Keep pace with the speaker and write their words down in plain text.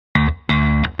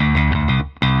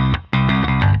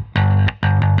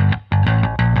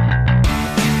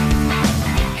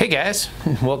Hey guys,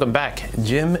 welcome back.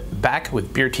 Jim back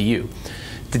with Beer to You.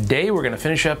 Today we're going to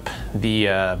finish up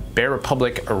the Bear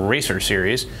Republic Racer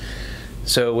series.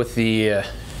 So with the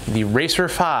Racer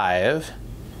 5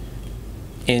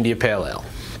 India Pale Ale.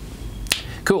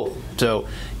 Cool. So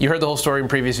you heard the whole story in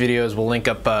previous videos. We'll link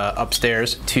up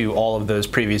upstairs to all of those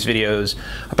previous videos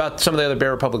about some of the other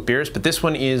Bear Republic beers, but this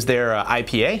one is their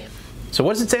IPA. So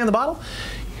what does it say on the bottle?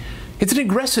 It's an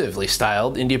aggressively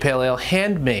styled India Pale Ale,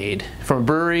 handmade from a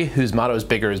brewery whose motto is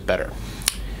bigger is better.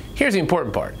 Here's the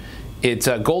important part. It's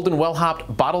a golden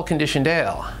well-hopped bottle-conditioned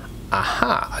ale.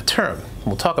 Aha, a term.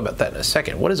 We'll talk about that in a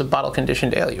second. What is a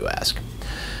bottle-conditioned ale, you ask?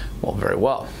 Well, very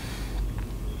well.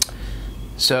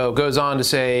 So it goes on to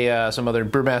say some other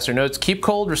brewmaster notes. Keep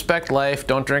cold, respect life,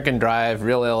 don't drink and drive,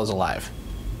 real ale is alive.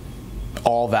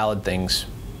 All valid things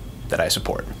that I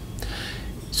support.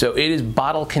 So it is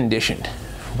bottle-conditioned.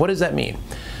 What does that mean?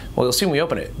 Well, you'll see when we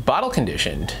open it. Bottle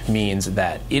conditioned means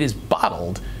that it is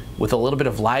bottled with a little bit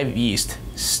of live yeast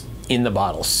in the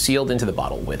bottle, sealed into the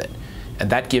bottle with it. And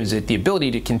that gives it the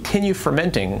ability to continue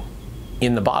fermenting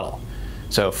in the bottle.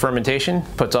 So fermentation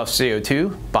puts off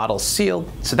CO2, bottle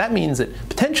sealed. So that means that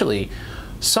potentially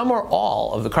some or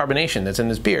all of the carbonation that's in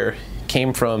this beer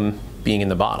came from being in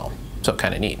the bottle. So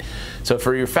kind of neat. So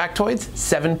for your factoids,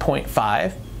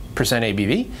 7.5%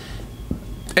 ABV.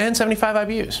 And 75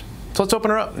 IBUs. So let's open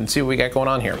her up and see what we got going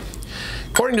on here.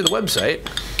 According to the website,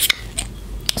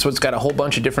 so it's got a whole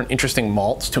bunch of different interesting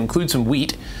malts to include some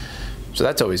wheat, so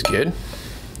that's always good.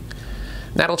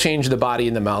 That'll change the body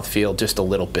and the mouthfeel just a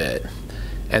little bit.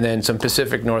 And then some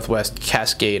Pacific Northwest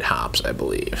Cascade hops, I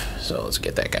believe. So let's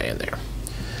get that guy in there.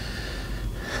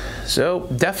 So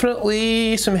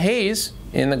definitely some haze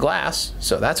in the glass,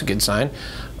 so that's a good sign.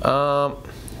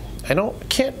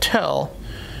 Can't tell.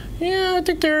 Yeah, I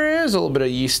think there is a little bit of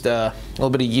yeast at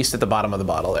the bottom of the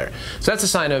bottle there. So that's a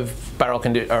sign of bottle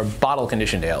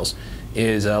conditioned ales,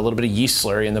 is a little bit of yeast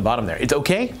slurry in the bottom there. It's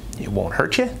okay, it won't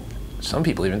hurt you. Some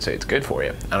people even say it's good for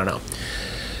you, I don't know.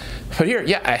 But here,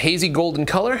 yeah, a hazy golden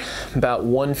color, about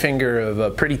one finger of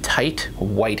a pretty tight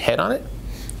white head on it.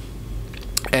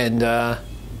 And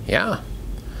yeah.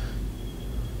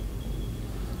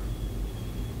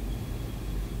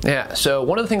 Yeah, so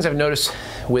one of the things I've noticed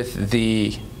with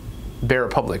the Bear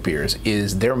Republic beers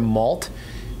is their malt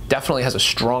definitely has a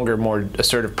stronger, more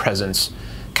assertive presence.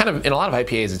 Kind of in a lot of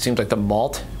IPAs, it seems like the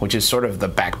malt, which is sort of the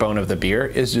backbone of the beer,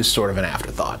 is just sort of an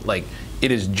afterthought. Like it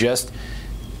is just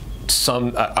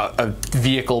a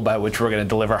vehicle by which we're going to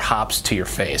deliver hops to your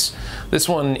face. This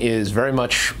one is very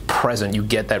much present. You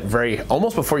get that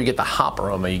almost before you get the hop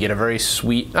aroma, you get a very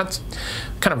sweet, that's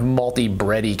kind of malty,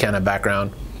 bready kind of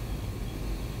background.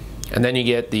 And then you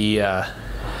get the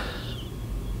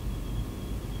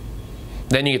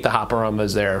hop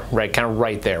aromas there, right, kind of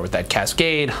right there with that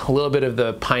Cascade, a little bit of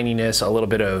the pininess, a little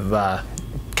bit of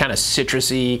kind of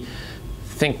citrusy,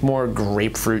 think more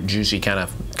grapefruit, juicy kind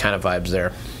of vibes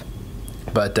there.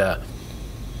 But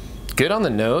good on the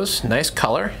nose, nice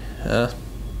color.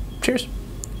 Cheers.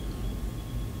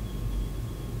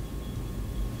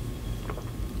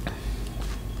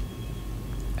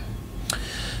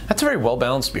 That's a very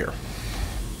well-balanced beer.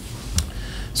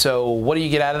 So what do you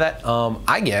get out of that?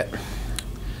 I get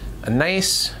a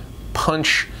nice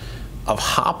punch of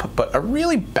hop, but a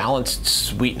really balanced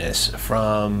sweetness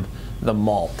from the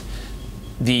malt.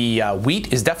 The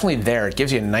wheat is definitely there. It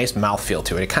gives you a nice mouthfeel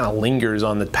to it. It kind of lingers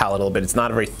on the palate a little bit. It's not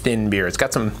a very thin beer. It's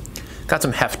got some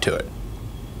heft to it.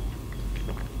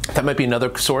 That might be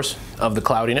another source of the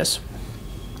cloudiness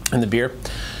in the beer.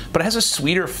 But it has a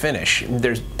sweeter finish.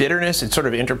 There's bitterness. It's sort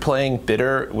of interplaying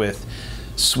bitter with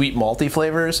sweet malty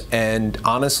flavors. And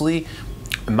honestly,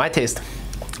 in my taste,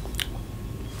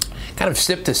 kind of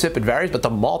sip to sip it varies, but the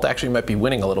malt actually might be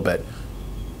winning a little bit.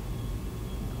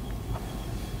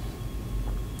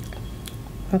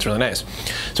 That's really nice.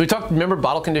 So we talked, remember,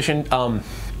 bottle conditioned.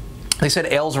 They said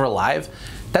ales are alive.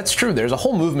 That's true. There's a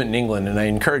whole movement in England, and I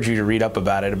encourage you to read up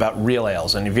about it, about real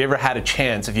ales. And if you ever had a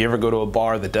chance, if you ever go to a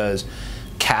bar that does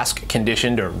cask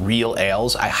conditioned or real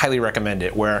ales, I highly recommend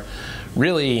it, where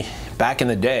really back in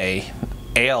the day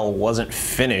ale wasn't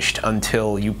finished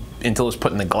until it was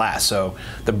put in the glass. So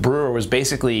the brewer was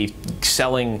basically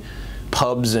selling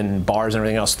pubs and bars and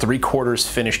everything else 3/4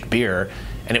 finished beer,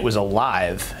 and it was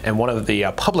alive. And one of the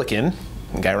publican,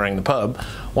 the guy running the pub,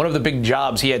 one of the big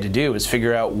jobs he had to do was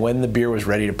figure out when the beer was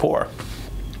ready to pour.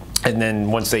 And then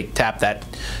once they tapped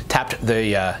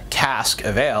the cask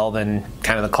of ale, then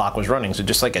kind of the clock was running. So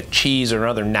just like a cheese or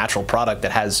another natural product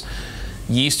that has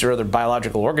yeast or other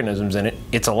biological organisms in it,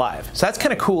 it's alive. So that's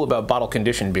kind of cool about bottle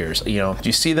conditioned beers. You know,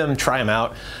 you see them, try them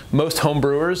out. Most home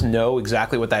brewers know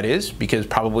exactly what that is, because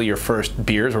probably your first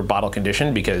beers were bottle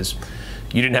conditioned because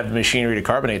you didn't have the machinery to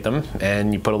carbonate them,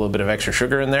 and you put a little bit of extra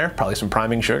sugar in there, probably some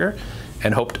priming sugar,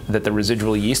 and hoped that the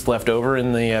residual yeast left over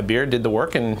in the beer did the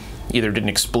work and either didn't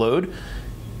explode,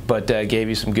 but gave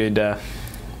you some good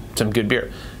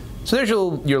beer. So there's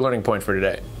your learning point for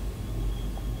today.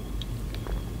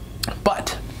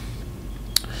 But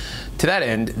to that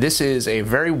end, this is a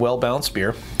very well-balanced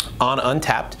beer on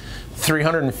Untappd,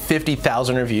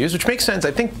 350,000 reviews, which makes sense.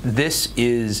 I think this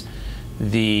is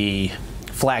the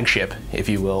flagship, if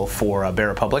you will, for Bear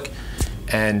Republic.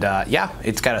 And yeah,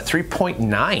 it's got a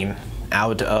 3.9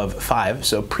 out of 5,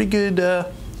 so pretty good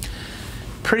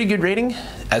rating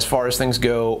as far as things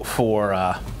go for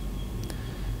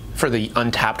the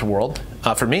Untappd world.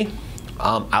 For me,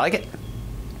 I like it.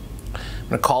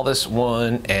 I'm gonna call this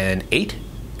one an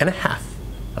 8.5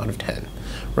 out of 10.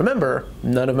 Remember,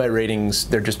 none of my ratings,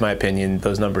 they're just my opinion.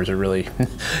 Those numbers are really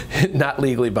not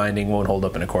legally binding, won't hold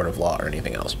up in a court of law or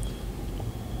anything else.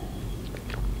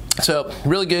 So,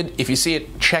 really good. If you see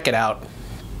it, check it out.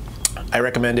 I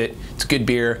recommend it. It's good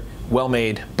beer, well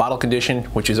made, bottle conditioned,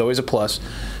 which is always a plus.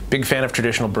 Big fan of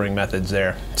traditional brewing methods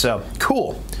there. So,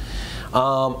 cool.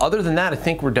 Other than that, I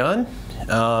think we're done.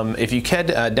 If you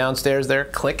head downstairs there,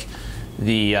 click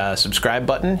the subscribe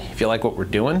button if you like what we're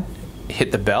doing.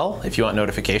 Hit the bell if you want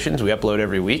notifications. We upload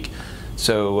every week,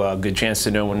 so good chance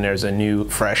to know when there's a new,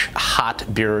 fresh,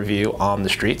 hot beer review on the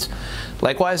streets.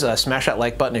 Likewise, smash that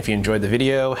like button if you enjoyed the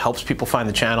video. Helps people find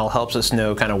the channel, helps us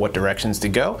know kind of what directions to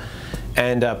go.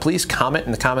 And please comment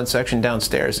in the comment section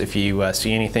downstairs if you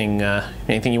see anything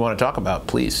you want to talk about.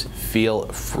 Please feel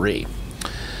free.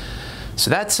 So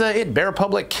that's it. Bear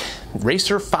Republic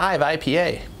Racer 5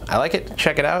 IPA. I like it.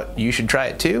 Check it out. You should try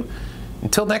it too.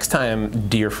 Until next time,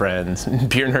 dear friends,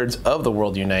 beer nerds of the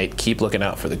world unite, keep looking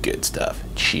out for the good stuff.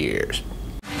 Cheers.